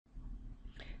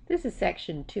This is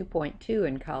section 2.2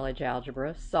 in college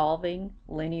algebra, solving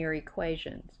linear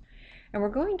equations. And we're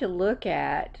going to look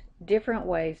at different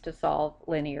ways to solve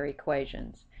linear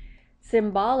equations.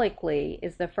 Symbolically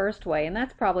is the first way, and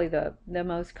that's probably the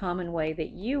most common way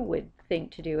that you would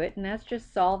think to do it, and that's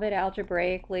just solve it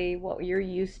algebraically, what you're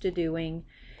used to doing.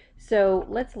 So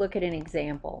let's look at an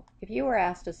example. If you were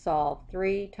asked to solve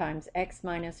 3 times x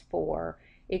minus 4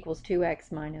 equals 2x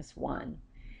minus 1,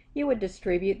 you would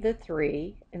distribute the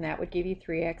 3, and that would give you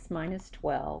 3x minus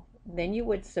 12. Then you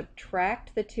would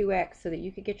subtract the 2x so that you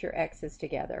could get your x's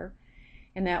together,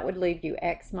 and that would leave you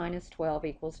x minus 12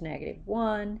 equals negative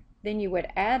 1. Then you would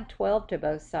add 12 to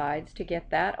both sides to get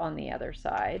that on the other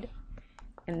side,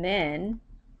 and then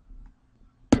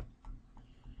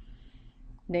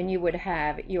you would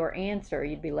have your answer.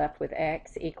 You'd be left with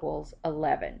x equals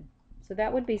 11. So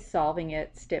that would be solving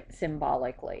it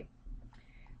symbolically.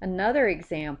 Another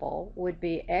example would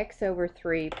be x over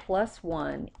 3 plus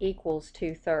 1 equals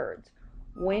 2/3.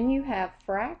 When you have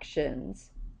fractions,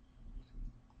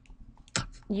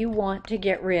 you want to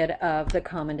get rid of the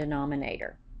common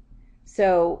denominator.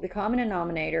 So the common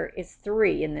denominator is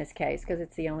 3 in this case because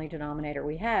it's the only denominator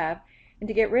we have. And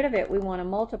to get rid of it, we want to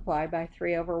multiply by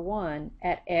 3 over 1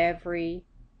 at every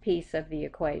piece of the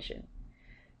equation.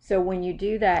 So when you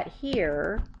do that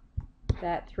here,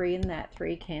 that 3 and that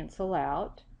 3 cancel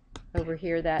out. Over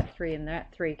here, that 3 and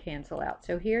that 3 cancel out.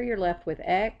 So here you're left with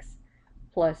x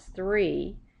plus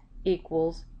 3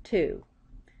 equals 2.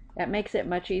 That makes it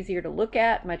much easier to look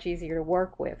at, much easier to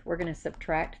work with. We're going to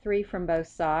subtract 3 from both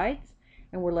sides,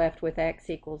 and we're left with x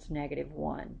equals negative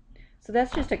 1. So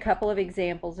that's just a couple of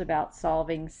examples about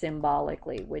solving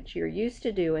symbolically, which you're used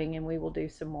to doing, and we will do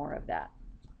some more of that.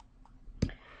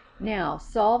 Now,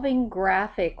 solving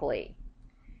graphically.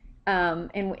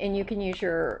 And you can use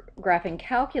your graphing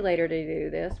calculator to do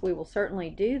this. We will certainly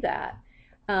do that.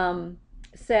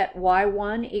 Set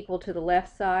y1 equal to the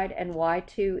left side and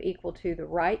y2 equal to the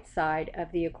right side of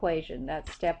the equation.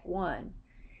 That's step 1.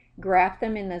 Graph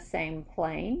them in the same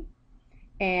plane,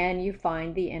 and you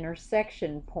find the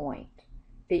intersection point.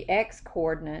 The x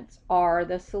coordinates are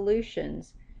the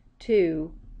solutions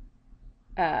to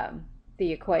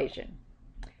the equation.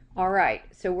 All right,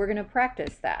 so we're going to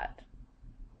practice that.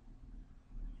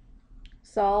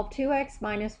 Solve 2x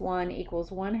minus 1 equals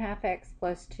 1/2 x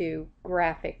plus 2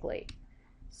 graphically.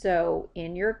 So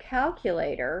in your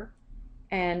calculator,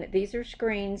 and these are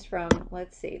screens from,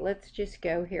 let's see, let's just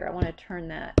go here. I want to turn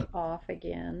that off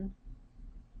again.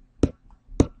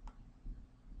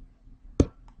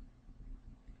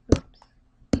 Oops.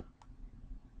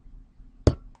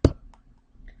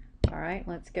 All right,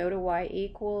 let's go to y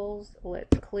equals.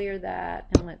 Let's clear that,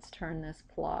 and let's turn this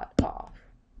plot off.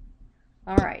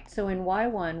 All right, so in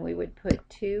y1 we would put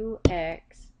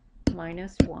 2x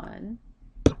minus 1,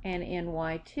 and in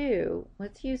y2,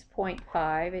 let's use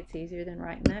 0.5. It's easier than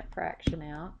writing that fraction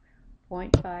out.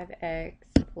 0.5x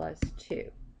plus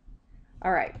 2.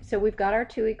 All right, so we've got our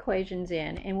two equations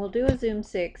in, and we'll do a zoom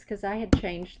 6 because I had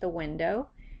changed the window,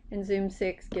 and zoom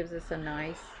 6 gives us a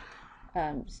nice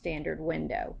standard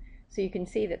window. So you can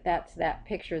see that that's that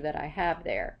picture that I have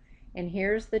there. And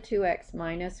here's the 2x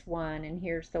minus 1, and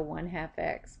here's the 1/2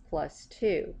 x plus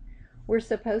 2. We're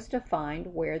supposed to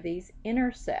find where these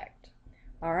intersect.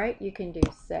 All right, you can do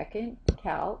second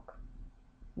calc,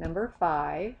 number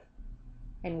 5,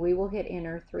 and we will hit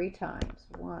enter 3 times.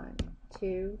 1,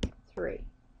 2, 3.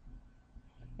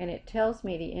 And it tells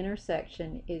me the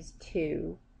intersection is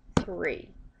 2,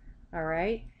 3. All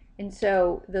right, and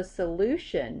so the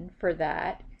solution for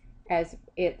that, as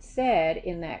it said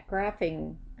in that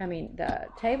the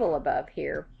table above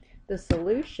here, the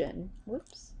solution,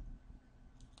 whoops,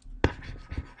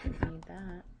 didn't need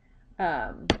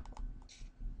that,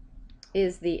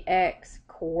 is the x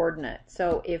coordinate.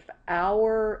 So if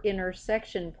our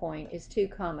intersection point is 2,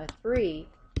 3,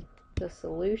 the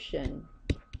solution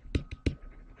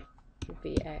would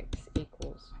be x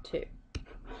equals 2.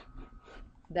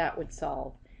 That would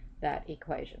solve that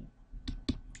equation.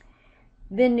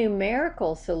 The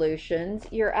numerical solutions,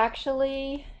 you're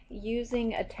actually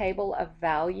using a table of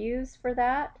values for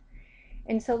that.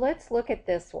 And so let's look at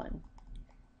this one.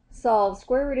 Solve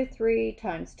square root of 3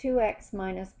 times 2x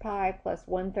minus pi plus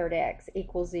 1/3 x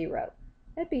equals 0.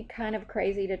 That'd be kind of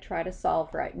crazy to try to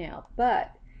solve right now.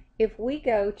 But if we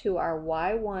go to our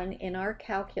y1 in our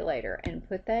calculator and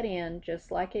put that in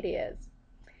just like it is,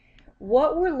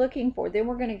 what we're looking for, then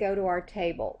we're going to go to our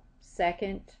table,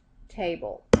 second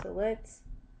table. So let's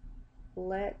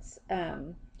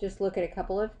just look at a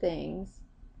couple of things.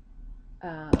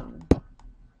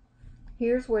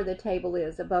 Here's where the table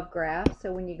is above graph.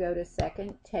 So when you go to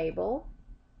second table,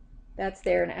 that's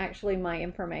there, and actually my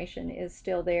information is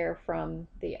still there from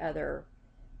the other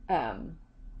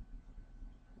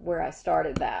where I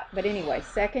started that. But anyway,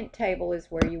 second table is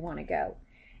where you want to go.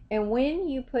 And when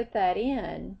you put that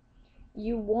in,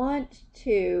 you want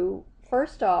to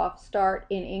first off start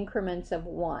in increments of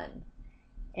 1.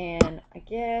 And I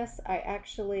guess I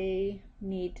actually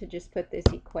need to just put this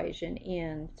equation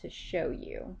in to show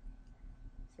you.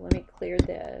 So let me clear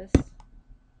this.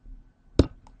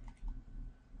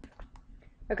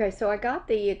 Okay, so I got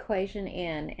the equation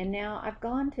in, and now I've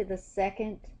gone to the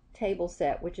second table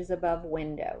set, which is above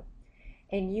window.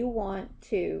 And you want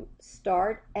to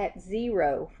start at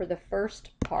 0 for the first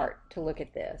part to look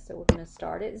at this. So we're going to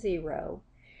start at 0,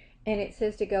 and it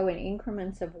says to go in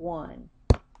increments of 1.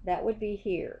 That would be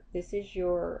here. This is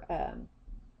your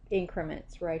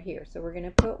increments right here. So we're going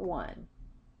to put 1.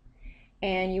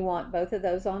 And you want both of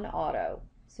those on auto.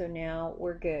 So now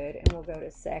we're good, and we'll go to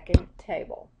second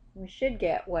table. We should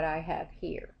get what I have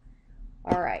here.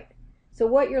 All right. So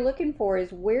what you're looking for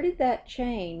is, where did that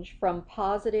change from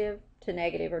positive to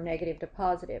negative or negative to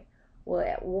positive? Well,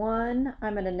 at 1,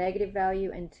 I'm at a negative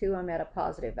value, and 2, I'm at a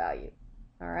positive value.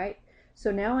 All right. So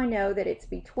now I know that it's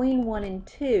between 1 and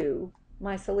 2.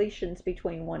 My solution's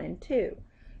between 1 and 2.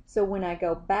 So when I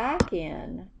go back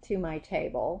in to my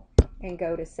table and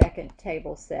go to second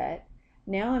table set,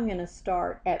 now I'm going to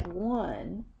start at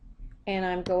 1, and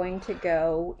I'm going to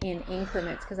go in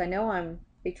increments, because I know I'm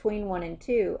between 1 and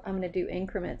 2. I'm going to do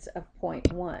increments of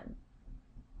 0.1.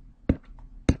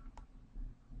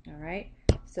 All right,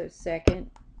 so second,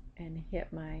 and hit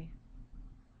my,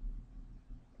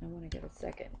 I want to get a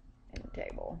second in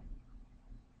table.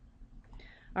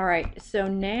 All right, so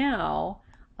now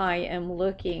I am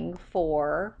looking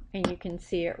for, and you can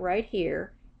see it right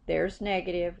here, there's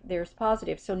negative, there's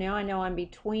positive. So now I know I'm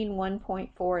between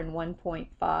 1.4 and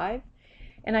 1.5.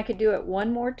 And I could do it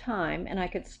one more time, and I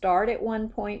could start at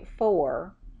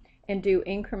 1.4 and do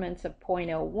increments of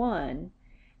 0.01,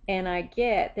 and I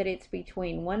get that it's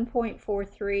between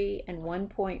 1.43 and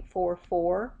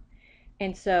 1.44.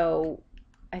 And so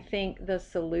I think the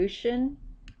solution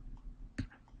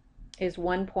is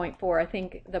 1.4. I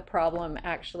think the problem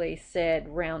actually said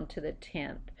round to the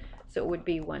 10th, so it would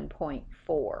be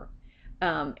 1.4.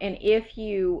 And if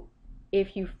you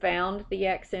found the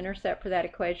x-intercept for that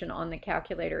equation on the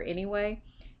calculator anyway,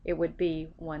 it would be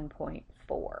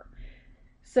 1.4.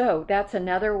 So that's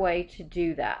another way to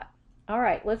do that. All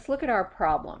right, let's look at our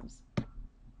problems.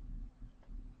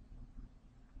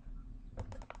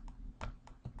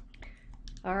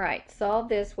 All right, solve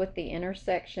this with the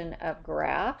intersection of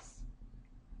graphs,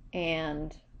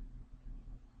 and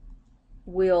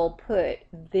we'll put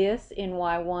this in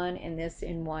y1 and this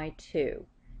in y2.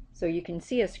 So you can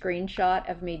see a screenshot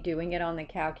of me doing it on the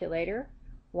calculator.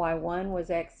 Y1 was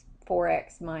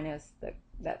 4x minus,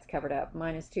 that's covered up,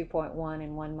 minus 2.1,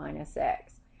 and 1 minus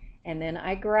x. And then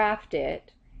I graphed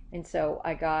it, and so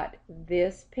I got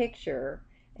this picture.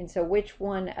 And so which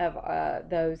one of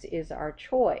those is our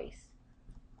choice?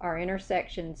 Our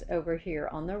intersection's over here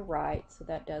on the right, so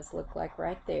that does look like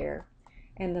right there.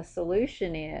 And the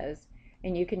solution is,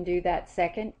 and you can do that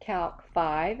second calc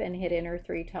 5 and hit enter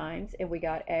 3 times, and we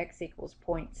got x equals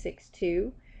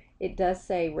 0.62. It does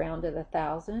say round to the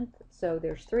thousandth, so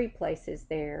there's 3 places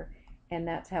there, and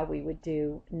that's how we would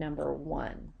do number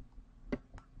 1.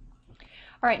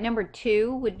 All right, number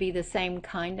 2 would be the same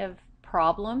kind of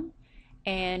problem,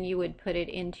 and you would put it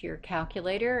into your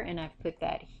calculator, and I've put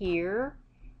that here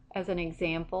as an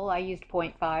example. I used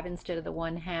 0.5 instead of the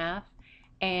 1/2,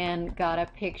 and got a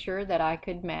picture that I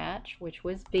could match, which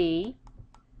was B.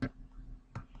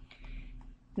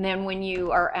 And then when you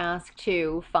are asked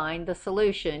to find the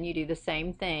solution, you do the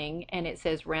same thing, and it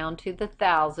says round to the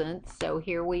thousandth. So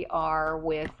here we are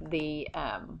with the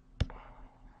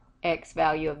x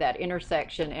value of that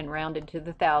intersection, and rounded to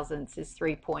the thousandths is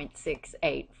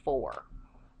 3.684.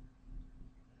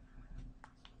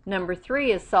 Number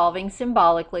 3 is solving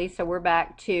symbolically, so we're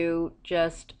back to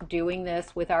just doing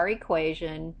this with our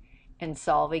equation and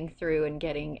solving through and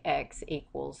getting x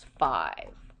equals 5.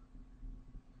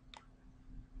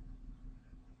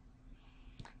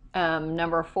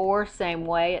 Number 4, same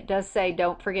way. It does say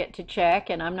don't forget to check,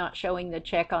 and I'm not showing the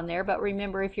check on there, but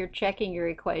remember, if you're checking your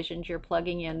equations, you're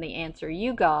plugging in the answer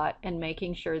you got and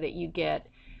making sure that you get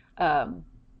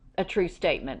a true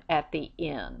statement at the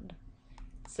end.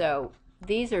 So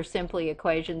these are simply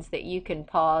equations that you can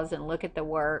pause and look at the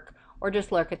work, or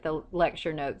just look at the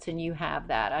lecture notes and you have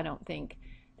that. I don't think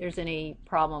there's any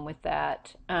problem with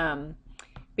that.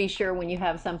 Be sure when you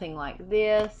have something like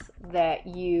this that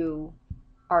you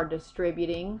are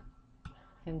distributing,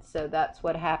 and so that's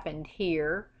what happened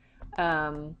here.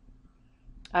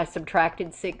 I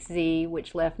subtracted 6z,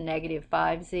 which left negative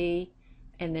 5z,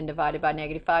 and then divided by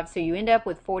negative 5. So you end up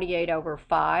with 48 over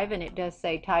 5, and it does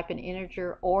say type an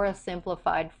integer or a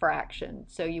simplified fraction.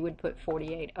 So you would put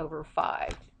 48 over 5.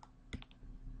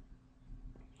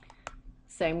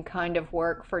 Same kind of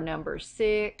work for number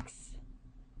 6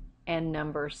 and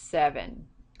number 7.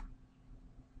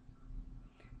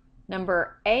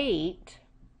 Number 8,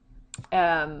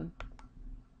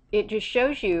 it just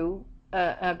shows you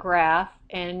a graph,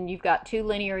 and you've got two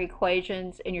linear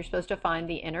equations, and you're supposed to find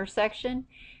the intersection.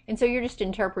 And so you're just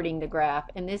interpreting the graph,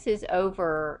 and this is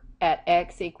over at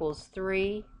x equals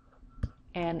 3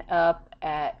 and up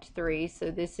at 3.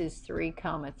 So this is 3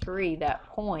 comma 3, that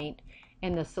point,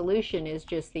 and the solution is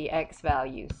just the x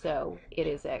value, so it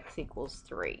is x equals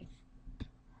 3.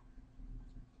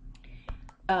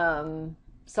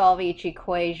 Solve each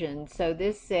equation. So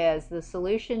this says the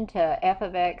solution to f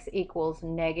of x equals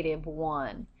negative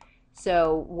 1.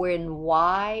 So when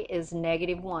y is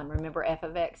negative 1, remember f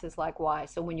of x is like y,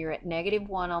 so when you're at negative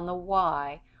 1 on the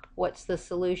y, what's the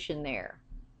solution there?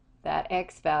 That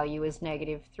x value is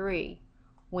negative 3.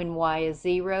 When y is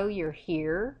 0, you're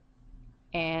here,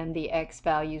 and the x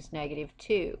value is negative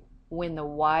 2. When the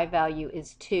y value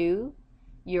is 2,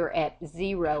 you're at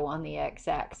 0 on the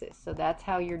x-axis. So that's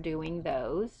how you're doing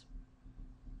those.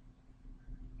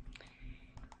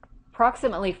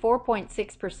 Approximately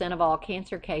 4.6% of all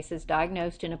cancer cases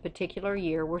diagnosed in a particular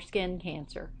year were skin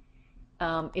cancer.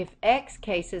 If X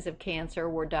cases of cancer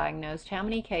were diagnosed, how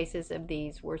many cases of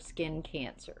these were skin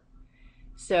cancer?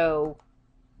 So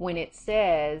when it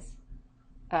says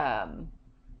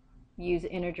use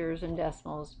integers and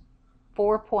decimals,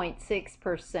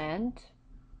 4.6%,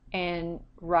 and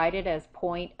write it as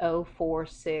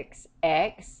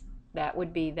 0.046x, that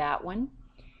would be that one.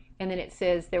 And then it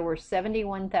says there were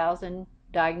 71,000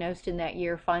 diagnosed in that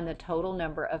year. Find the total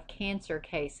number of cancer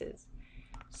cases.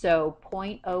 So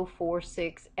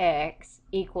 0.046x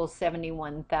equals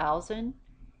 71,000.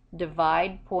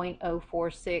 Divide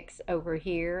 0.046 over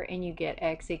here, and you get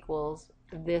x equals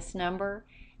this number.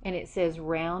 And it says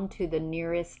round to the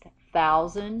nearest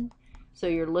thousand. So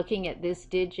you're looking at this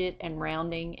digit and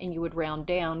rounding, and you would round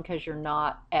down because you're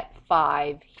not at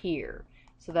 5 here.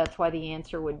 So that's why the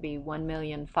answer would be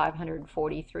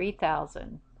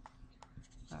 1,543,000.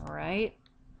 All right.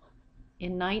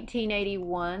 In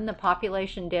 1981, the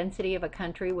population density of a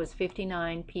country was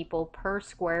 59 people per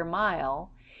square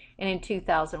mile, and in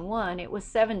 2001, it was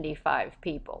 75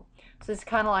 people. So it's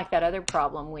kind of like that other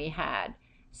problem we had.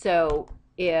 So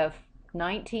if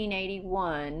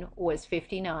 1981 was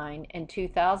 59 and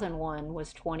 2001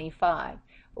 was 25.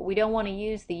 But we don't want to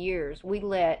use the years. We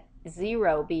let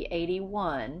 0 be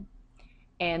 81,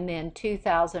 and then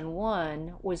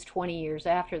 2001 was 20 years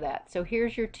after that. So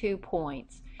here's your 2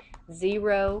 points,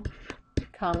 0,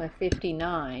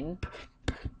 59,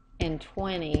 and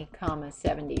 20,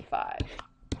 75.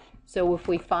 So if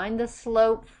we find the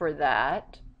slope for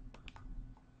that,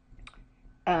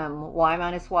 y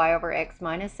minus y over x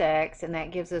minus x, and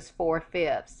that gives us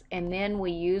 4/5. And then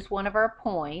we use one of our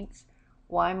points,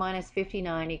 y minus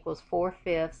 59 equals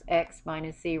 4/5 x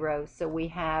minus 0. So we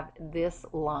have this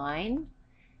line.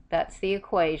 That's the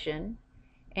equation.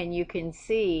 And you can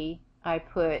see I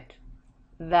put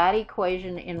that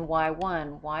equation in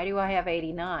y1. Why do I have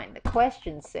 89? The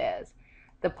question says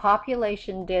the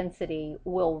population density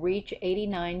will reach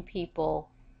 89 people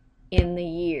in the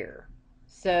year.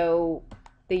 So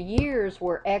the years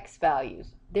were x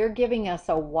values. They're giving us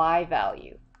a y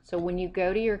value. So when you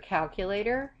go to your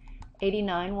calculator,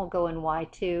 89 will go in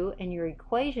y2, and your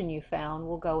equation you found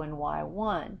will go in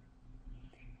y1.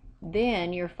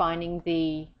 Then you're finding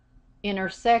the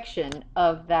intersection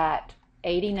of that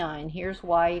 89. Here's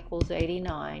y equals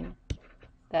 89.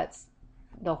 That's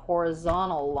the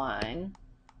horizontal line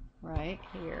right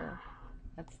here.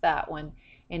 That's that one.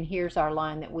 And here's our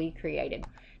line that we created.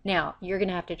 Now, you're going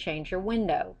to have to change your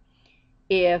window.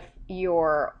 If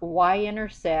your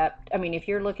y-intercept, if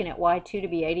you're looking at y2 to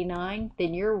be 89,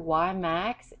 then your y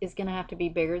max is going to have to be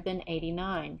bigger than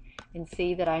 89. And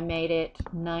see that I made it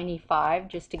 95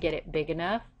 just to get it big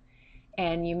enough.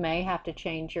 And you may have to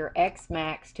change your x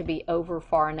max to be over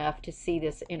far enough to see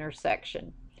this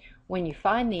intersection. When you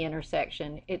find the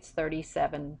intersection, it's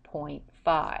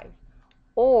 37.5.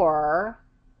 Or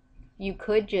you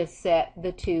could just set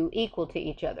the two equal to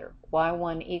each other,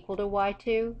 y1 equal to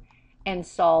y2, and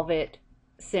solve it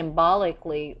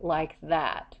symbolically like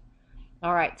that.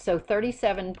 All right, so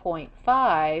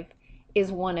 37.5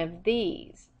 is one of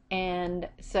these. And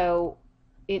so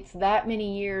it's that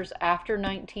many years after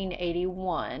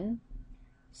 1981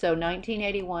 So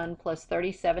 1981 plus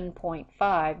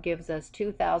 37.5 gives us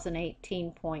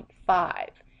 2018.5.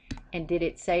 And did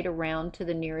it say to round to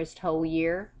the nearest whole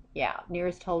year? Yeah,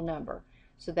 nearest whole number.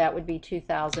 So that would be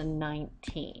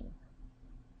 2019.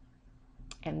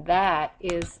 And that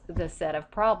is the set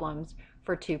of problems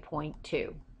for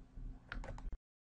 2.2.